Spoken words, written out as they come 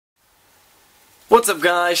What's up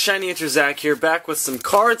guys, shinyhunterzach here, back with some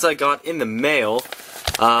cards I got in the mail.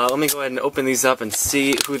 Let me go ahead and open these up and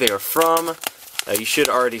see who they are from. You should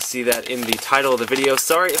already see that in the title of the video.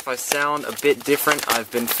 Sorry if I sound a bit different.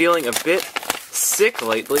 I've been feeling a bit sick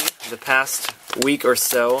lately, the past week or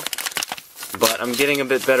so. But I'm getting a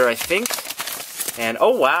bit better, I think. And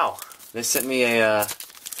oh wow, they sent me a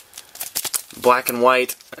black and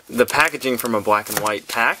white, the packaging from a black and white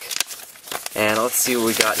pack. And let's see what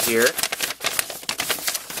we got here.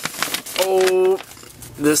 Oh,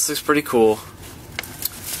 this looks pretty cool.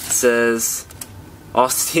 It says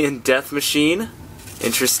Austrian Death Machine.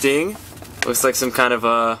 Interesting. Looks like some kind of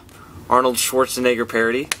Arnold Schwarzenegger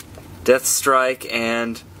parody. Death Strike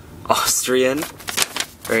and Austrian.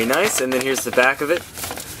 Very nice. And then here's the back of it.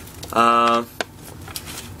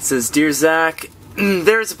 It says, Dear Zach,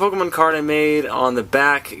 there's a Pokemon card I made on the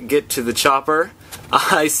back. Get to the chopper.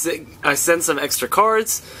 I sent some extra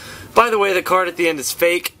cards. By the way, the card at the end is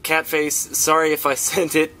fake. Cat face. Sorry if I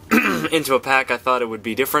sent it into a pack. I thought it would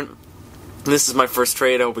be different. This is my first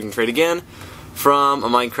trade. I hope we can trade again. From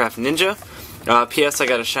AMinecraftNinja. P.S. I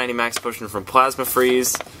got a shiny max potion from Plasma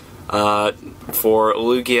Freeze for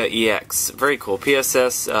Lugia EX. Very cool.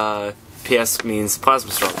 PSS. PS means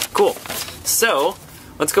Plasma Storm. Cool. So,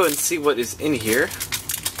 let's go ahead and see what is in here.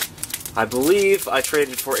 I believe I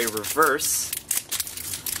traded for a reverse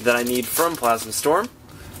that I need from Plasma Storm.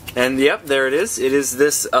 And yep, there it is. It is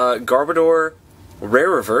this Garbodor Rare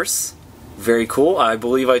Reverse. Very cool. I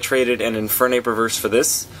believe I traded an Infernape Reverse for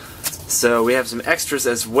this. So we have some extras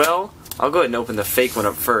as well. I'll go ahead and open the fake one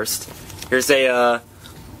up first. Here's a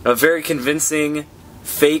very convincing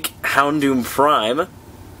fake Houndoom Prime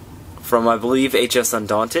from, I believe, HS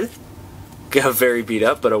Undaunted. Got very beat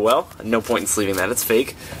up, but oh well. No point in sleeving that. It's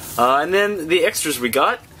fake. And then the extras we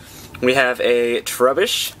got. We have a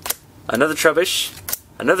Trubbish, another Trubbish,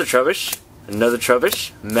 another Trubbish, another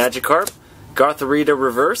Trubbish, Magikarp, Gartharita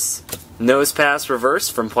Reverse, Nosepass Reverse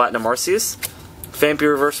from Platinum Arceus, Phanpy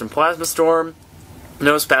Reverse from Plasma Storm,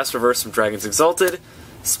 Nosepass Reverse from Dragons Exalted,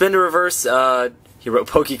 Spinda Reverse, he wrote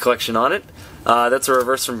Poke Collection on it, that's a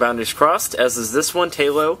reverse from Boundaries Crossed, as is this one,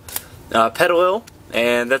 Tailo, Petalil,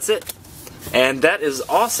 and that's it. And that is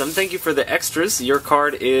awesome. Thank you for the extras. Your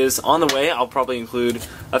card is on the way. I'll probably include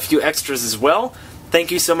a few extras as well. Thank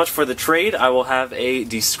you so much for the trade. I will have a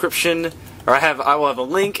description, or I will have a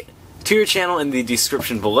link to your channel in the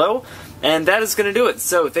description below. And that is going to do it.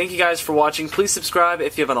 So thank you guys for watching. Please subscribe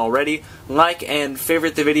if you haven't already. Like and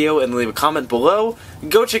favorite the video and leave a comment below.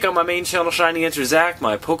 Go check out my main channel, shinyhunterzach,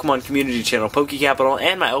 my Pokemon community channel, PokeCapital,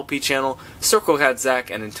 and my LP channel, Circle Cat Zach.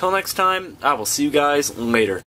 And until next time, I will see you guys later.